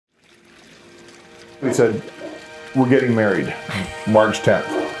We said, we're getting married, March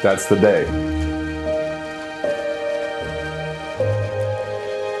 10th. That's the day.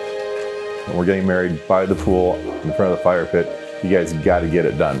 And we're getting married by the pool in front of the fire pit. You guys got to get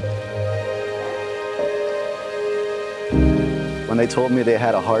it done. When they told me they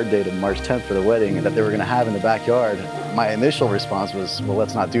had a hard date of March 10th for the wedding and that they were going to have in the backyard, my initial response was, well,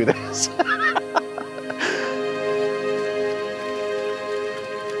 let's not do this.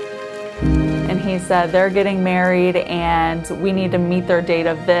 And he said, they're getting married and we need to meet their date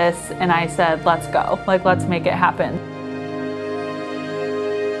of this. And I said, let's go. Like, let's make it happen.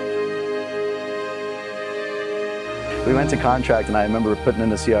 We went to contract and I remember putting in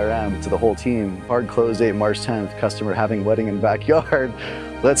the CRM to the whole team, hard close date March 10th, customer having wedding in the backyard.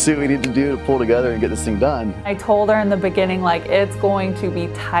 Let's see what we need to do to pull together and get this thing done. I told her in the beginning, like, it's going to be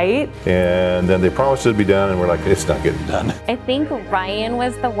tight. And then they promised it'd be done and we're like, it's not getting done. I think Ryan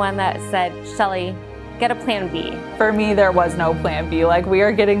was the one that said, Shelly, get a plan B. For me, there was no plan B. Like, we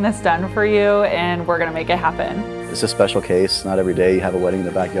are getting this done for you and we're gonna make it happen. It's a special case. Not every day you have a wedding in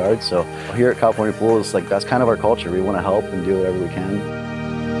the backyard. So here at California Pools, like, that's kind of our culture. We want to help and do whatever we can.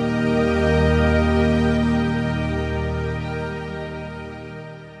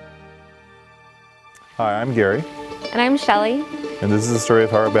 Hi, I'm Gary. And I'm Shelly. And this is the story of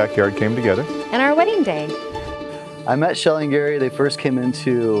how our backyard came together. And our wedding day. I met Shelly and Gary. They first came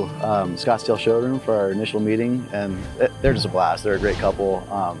into Scottsdale showroom for our initial meeting, and they're just a blast. They're a great couple.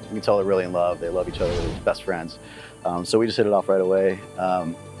 You can tell they're really in love. They love each other. They're best friends. So we just hit it off right away.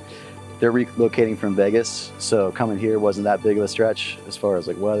 They're relocating from Vegas, so coming here wasn't that big of a stretch as far as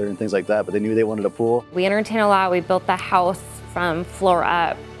like weather and things like that, but they knew they wanted a pool. We entertain a lot. We built the house from floor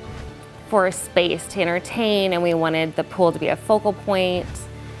up for a space to entertain, and we wanted the pool to be a focal point.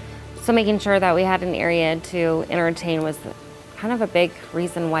 So making sure that we had an area to entertain was kind of a big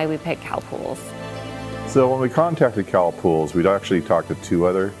reason why we picked Cal Pools. So when we contacted Cal Pools, we'd actually talked to 2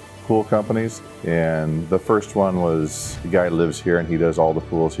 other pool companies, and the first one was the guy lives here and he does all the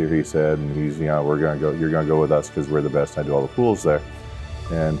pools here, he said, and he's, you know, you're gonna go with us because we're the best. I do all the pools there.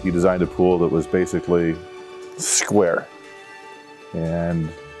 And he designed a pool that was basically square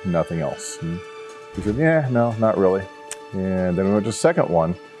and nothing else. And he said, yeah, no, not really. And then we went to the second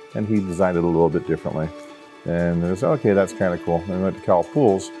one and he designed it a little bit differently. And it was, okay, that's kind of cool. And we went to Cal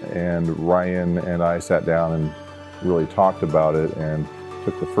Pools, and Ryan and I sat down and really talked about it and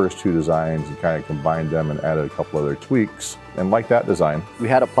took the first 2 designs and kind of combined them and added a couple other tweaks and liked that design. We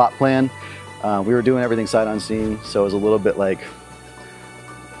had a plot plan. We were doing everything sight unseen, so it was a little bit like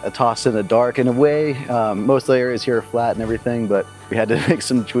a toss in the dark in a way. Most of the areas here are flat and everything, but we had to make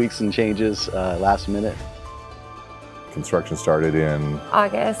some tweaks and changes last minute. Construction started in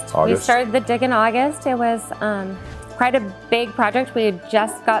August. We started the dig in August. It was quite a big project. We had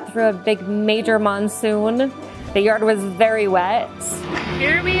just got through a big major monsoon. The yard was very wet.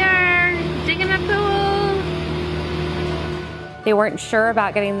 Here we are, digging a pool. They weren't sure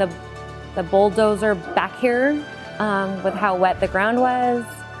about getting the bulldozer back here with how wet the ground was,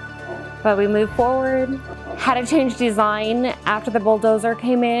 but we moved forward. Had to change design after the bulldozer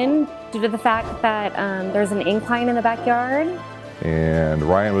came in due to the fact that there's an incline in the backyard. And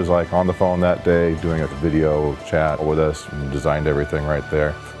Ryan was like on the phone that day doing a video chat with us and designed everything right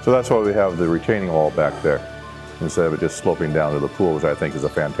there. So that's why we have the retaining wall back there, instead of it just sloping down to the pool, which I think is a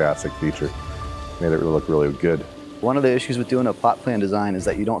fantastic feature. Made it look really good. One of the issues with doing a plot plan design is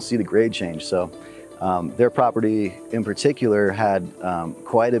that you don't see the grade change. So their property in particular had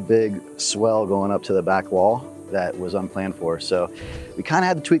quite a big swell going up to the back wall that was unplanned for. So we kind of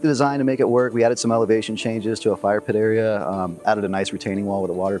had to tweak the design to make it work. We added some elevation changes to a fire pit area, added a nice retaining wall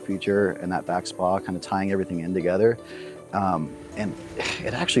with a water feature and that back spa, kind of tying everything in together. And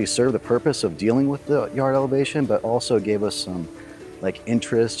it actually served the purpose of dealing with the yard elevation, but also gave us some like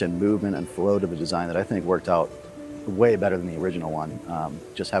interest and movement and flow to the design that I think worked out way better than the original one,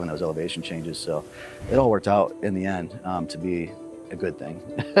 just having those elevation changes. So it all worked out in the end to be a good thing,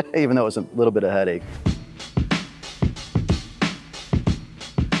 even though it was a little bit of a headache.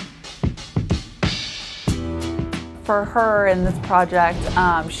 For her in this project,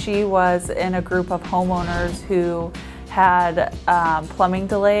 she was in a group of homeowners who had plumbing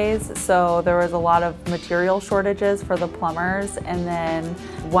delays, so there was a lot of material shortages for the plumbers, and then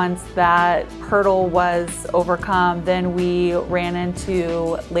once that hurdle was overcome, then we ran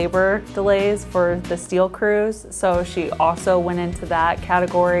into labor delays for the steel crews, so she also went into that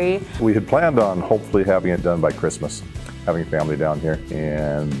category. We had planned on hopefully having it done by Christmas, having family down here,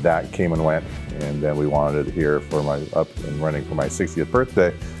 and that came and went, and then we wanted it here for my up and running for my 60th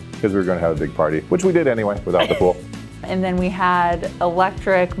birthday, because we were going to have a big party, which we did anyway without the pool. And then we had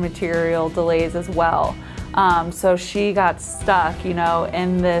electric material delays as well. So she got stuck, you know,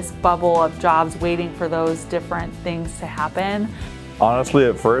 in this bubble of jobs waiting for those different things to happen. Honestly,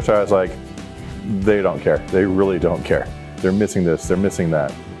 at first I was like, they don't care. They really don't care. They're missing this, they're missing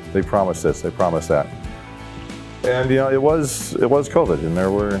that. They promised this, they promised that. And you know, it was COVID, and there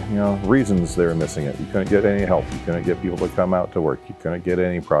were, you know, reasons they were missing it. You couldn't get any help. You couldn't get people to come out to work. You couldn't get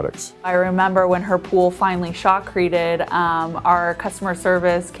any products. I remember when her pool finally shotcreted, our customer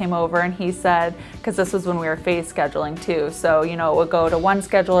service came over and he said, because this was when we were phase scheduling too, so you know, it would go to one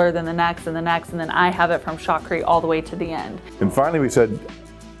scheduler, then the next, and the next, and then I have it from shotcrete all the way to the end. And finally we said,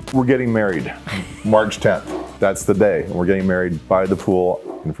 we're getting married, March 10th. That's the day. We're getting married by the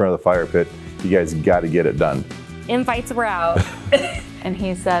pool in front of the fire pit. You guys got to get it done. Invites were out. And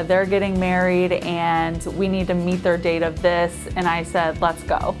he said, they're getting married and we need to meet their date of this. And I said, let's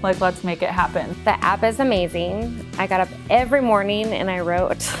go. Like, let's make it happen. The app is amazing. I got up every morning and I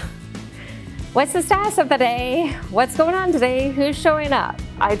wrote, what's the status of the day? What's going on today? Who's showing up?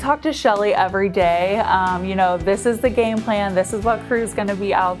 I talk to Shelly every day. You know, this is the game plan. This is what crew's gonna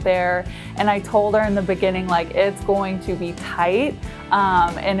be out there. And I told her in the beginning, like, it's going to be tight.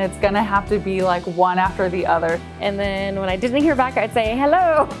 And it's gonna have to be like one after the other. And then when I didn't hear back, I'd say,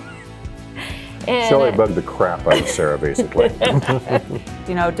 hello. And Shelly bugged the crap out of Sarah, basically.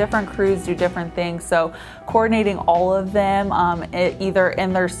 You know, different crews do different things, so coordinating all of them, either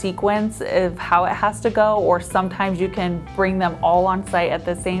in their sequence of how it has to go, or sometimes you can bring them all on site at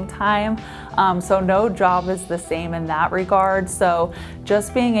the same time. So no job is the same in that regard. So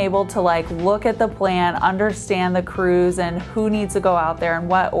just being able to like look at the plan, understand the crews and who needs to go out there in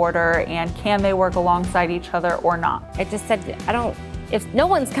what order, and can they work alongside each other or not. I just said, if no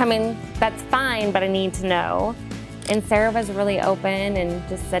one's coming, that's fine, but I need to know. And Sarah was really open and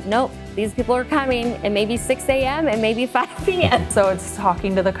just said, nope, these people are coming. It may be 6 a.m. and maybe 5 p.m. So it's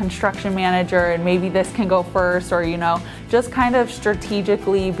talking to the construction manager and maybe this can go first, or, you know, just kind of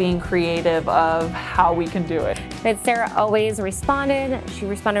strategically being creative of how we can do it. But Sarah always responded. She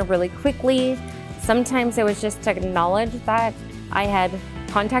responded really quickly. Sometimes it was just to acknowledge that I had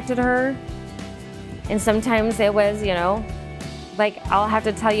contacted her. And sometimes it was, you know, like, I'll have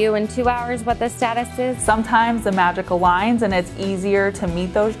to tell you in 2 hours what the status is. Sometimes the magic aligns and it's easier to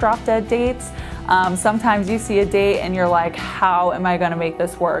meet those drop dead dates. Sometimes you see a date and you're like, how am I gonna make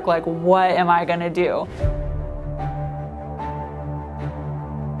this work? Like, what am I gonna do?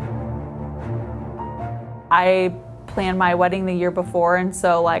 I planned my wedding the year before, and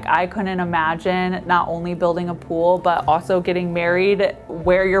so like I couldn't imagine not only building a pool, but also getting married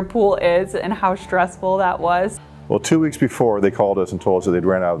where your pool is and how stressful that was. Well, 2 weeks before, they called us and told us that they'd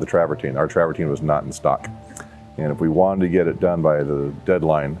ran out of the travertine. Our travertine was not in stock. And if we wanted to get it done by the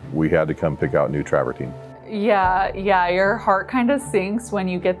deadline, we had to come pick out new travertine. Yeah, your heart kind of sinks when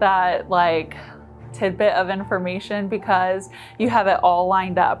you get that like tidbit of information, because you have it all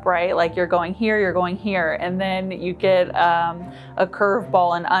lined up, right? Like you're going here, and then you get a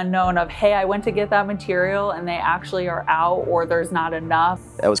curveball, an unknown of, hey, I went to get that material and they actually are out, or there's not enough.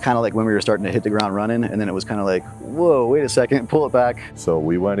 That was kind of like when we were starting to hit the ground running, and then it was kind of like, whoa, wait a second, pull it back. So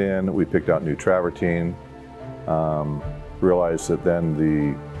we went in, we picked out new travertine, realized that then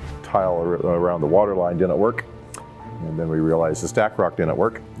the tile around the water line didn't work. And then we realized the stack rock didn't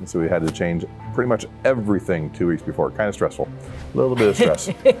work. And so we had to change pretty much everything 2 weeks before. Kind of stressful, a little bit of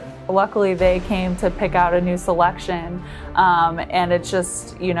stress. Luckily, they came to pick out a new selection. And it's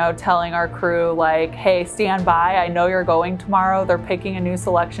just, you know, telling our crew like, hey, stand by. I know you're going tomorrow. They're picking a new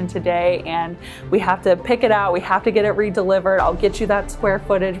selection today and we have to pick it out. We have to get it redelivered. I'll get you that square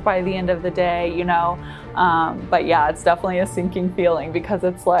footage by the end of the day, you know. But yeah, it's definitely a sinking feeling, because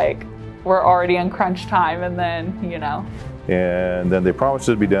it's like, we're already in crunch time, and then, you know. And then they promised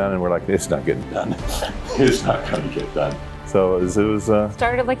it to be done, and we're like, it's not getting done. It's not going to get done. So it was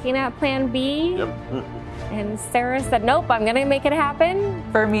started looking at plan B. Yep. And Sarah said, nope, I'm going to make it happen.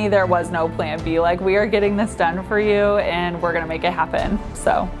 For me, there was no plan B. Like, we are getting this done for you, and we're going to make it happen.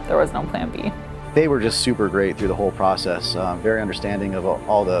 So there was no plan B. They were just super great through the whole process, very understanding of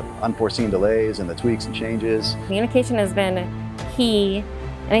all the unforeseen delays and the tweaks and changes. Communication has been key.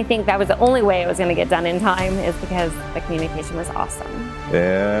 And I think that was the only way it was going to get done in time, is because the communication was awesome.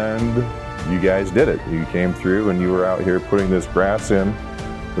 And you guys did it. You came through and you were out here putting this grass in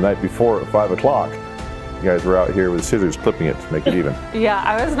the night before at 5 o'clock. You guys were out here with scissors clipping it to make it even. Yeah,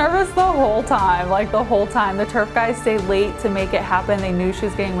 I was nervous the whole time, like the whole time. The turf guys stayed late to make it happen. They knew she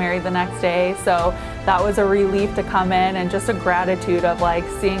was getting married the next day, so that was a relief to come in, and just a gratitude of like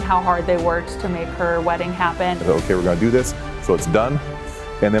seeing how hard they worked to make her wedding happen. I said, okay, we're gonna do this, so it's done.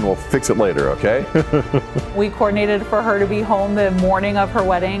 and then we'll fix it later, okay? We coordinated for her to be home the morning of her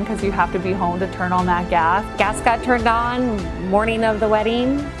wedding because you have to be home to turn on that gas. Gas got turned on morning of the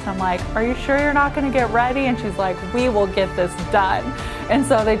wedding. I'm like, are you sure you're not gonna get ready? And she's like, we will get this done. And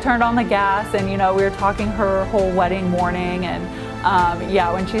so they turned on the gas, and you know, we were talking her whole wedding morning, and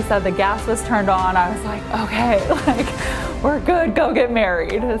yeah, when she said the gas was turned on, I was like, okay, like, we're good, go get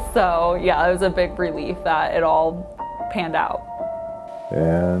married. So yeah, it was a big relief that it all panned out.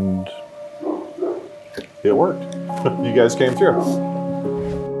 And it worked. You guys came through.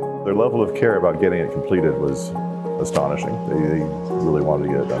 Their level of care about getting it completed was astonishing. They really wanted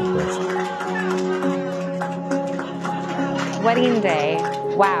to get it done for us. Wedding day,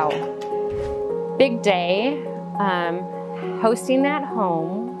 wow. Big day. Hosting at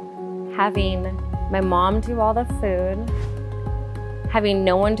home, having my mom do all the food, having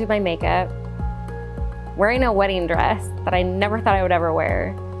no one do my makeup, wearing a wedding dress that I never thought I would ever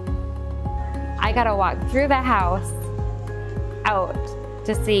wear. I got to walk through the house out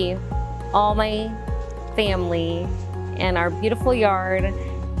to see all my family and our beautiful yard,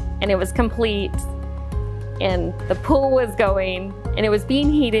 and it was complete, and the pool was going, and it was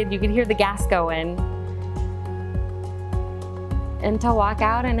being heated. You could hear the gas going. And to walk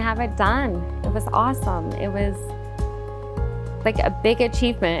out and have it done, it was awesome. It was like a big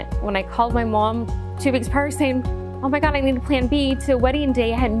achievement. When I called my mom 2 weeks prior saying, oh my God, I need a plan B to wedding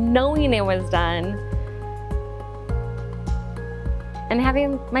day, I had knowing it was done. And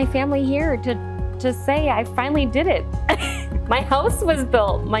having my family here to say, I finally did it. My house was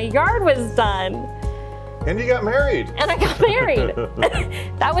built, my yard was done. And you got married. And I got married.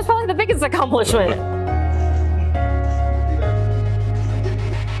 That was probably the biggest accomplishment.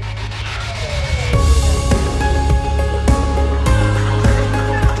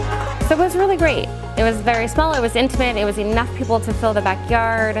 So it was really great. It was very small, it was intimate, it was enough people to fill the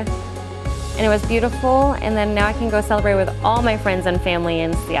backyard, and it was beautiful. And then now I can go celebrate with all my friends and family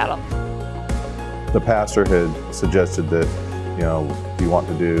in Seattle. The pastor had suggested that, you know, do you want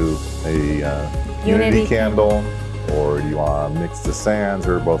to do a unity candle, or do you want to mix the sands?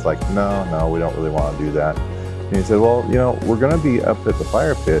 We were both like, no, we don't really want to do that. And he said, well, you know, we're going to be up at the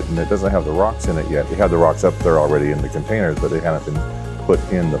fire pit, and it doesn't have the rocks in it yet. They have the rocks up there already in the containers, but they haven't been put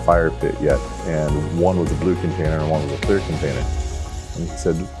in the fire pit yet, and one was a blue container and one was a clear container. And he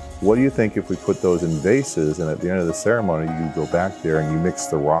said, what do you think if we put those in vases, and at the end of the ceremony you go back there and you mix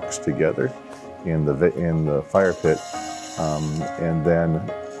the rocks together in the fire pit, and then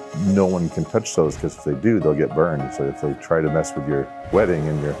no one can touch those, because if they do, they'll get burned. So if they try to mess with your wedding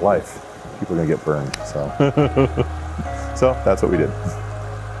and your life, people are gonna get burned. So so that's what we did.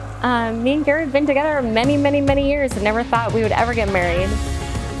 Me and Gary have been together many, many, many years and never thought we would ever get married.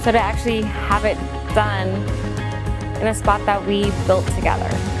 So to actually have it done in a spot that we built together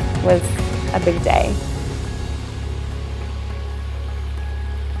was a big day.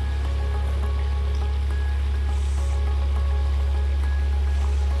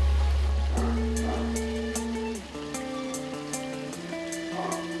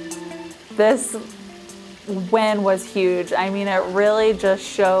 This win was huge. I mean, it really just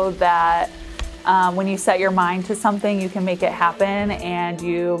showed that when you set your mind to something, you can make it happen, and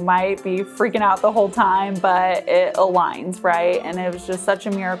you might be freaking out the whole time, but it aligns, right? And it was just such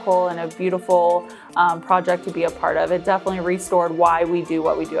a miracle and a beautiful project to be a part of. It definitely restored why we do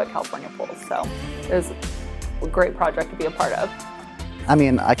what we do at California Pools. So it was a great project to be a part of. I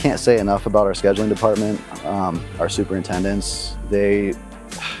mean, I can't say enough about our scheduling department, our superintendents.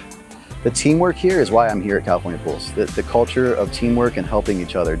 The teamwork here is why I'm here at California Pools. The culture of teamwork and helping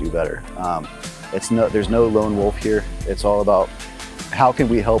each other do better. There's no lone wolf here. It's all about how can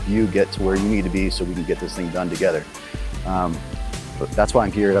we help you get to where you need to be so we can get this thing done together. But that's why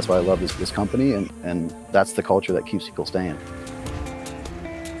I'm here. That's why I love this company, and that's the culture that keeps people staying.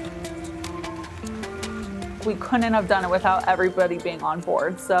 We couldn't have done it without everybody being on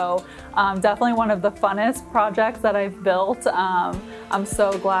board. So definitely one of the funnest projects that I've built. I'm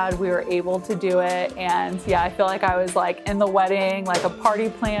so glad we were able to do it. And yeah, I feel like I was like in the wedding, like a party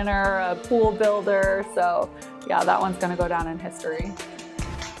planner, a pool builder. So yeah, that one's gonna go down in history.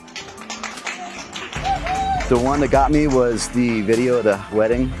 The one that got me was the video of the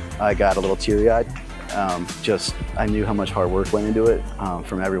wedding. I got a little teary-eyed. I knew how much hard work went into it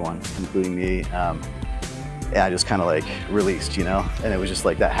from everyone, including me. And I just kind of like released, you know, and it was just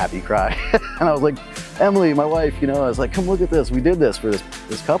like that happy cry. And I was like, Emily, my wife, you know, I was like, come look at this. We did this for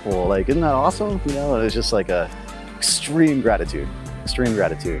this couple. Like, isn't that awesome? You know, it was just like a extreme gratitude.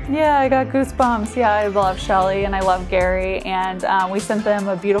 Yeah, I got goosebumps. Yeah, I love Shelly and I love Gary. And we sent them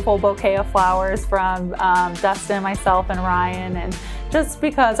a beautiful bouquet of flowers from Dustin, myself, and Ryan. And just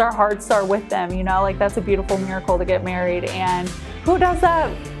because our hearts are with them, you know, like that's a beautiful miracle to get married, and who does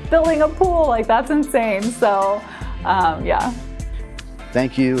that building a pool? Like that's insane. So yeah.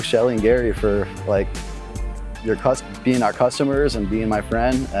 Thank you, Shelly and Gary, for like being our customers and being my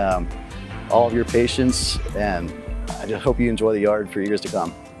friend, all of your patience, and I just hope you enjoy the yard for years to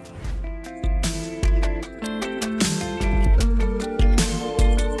come.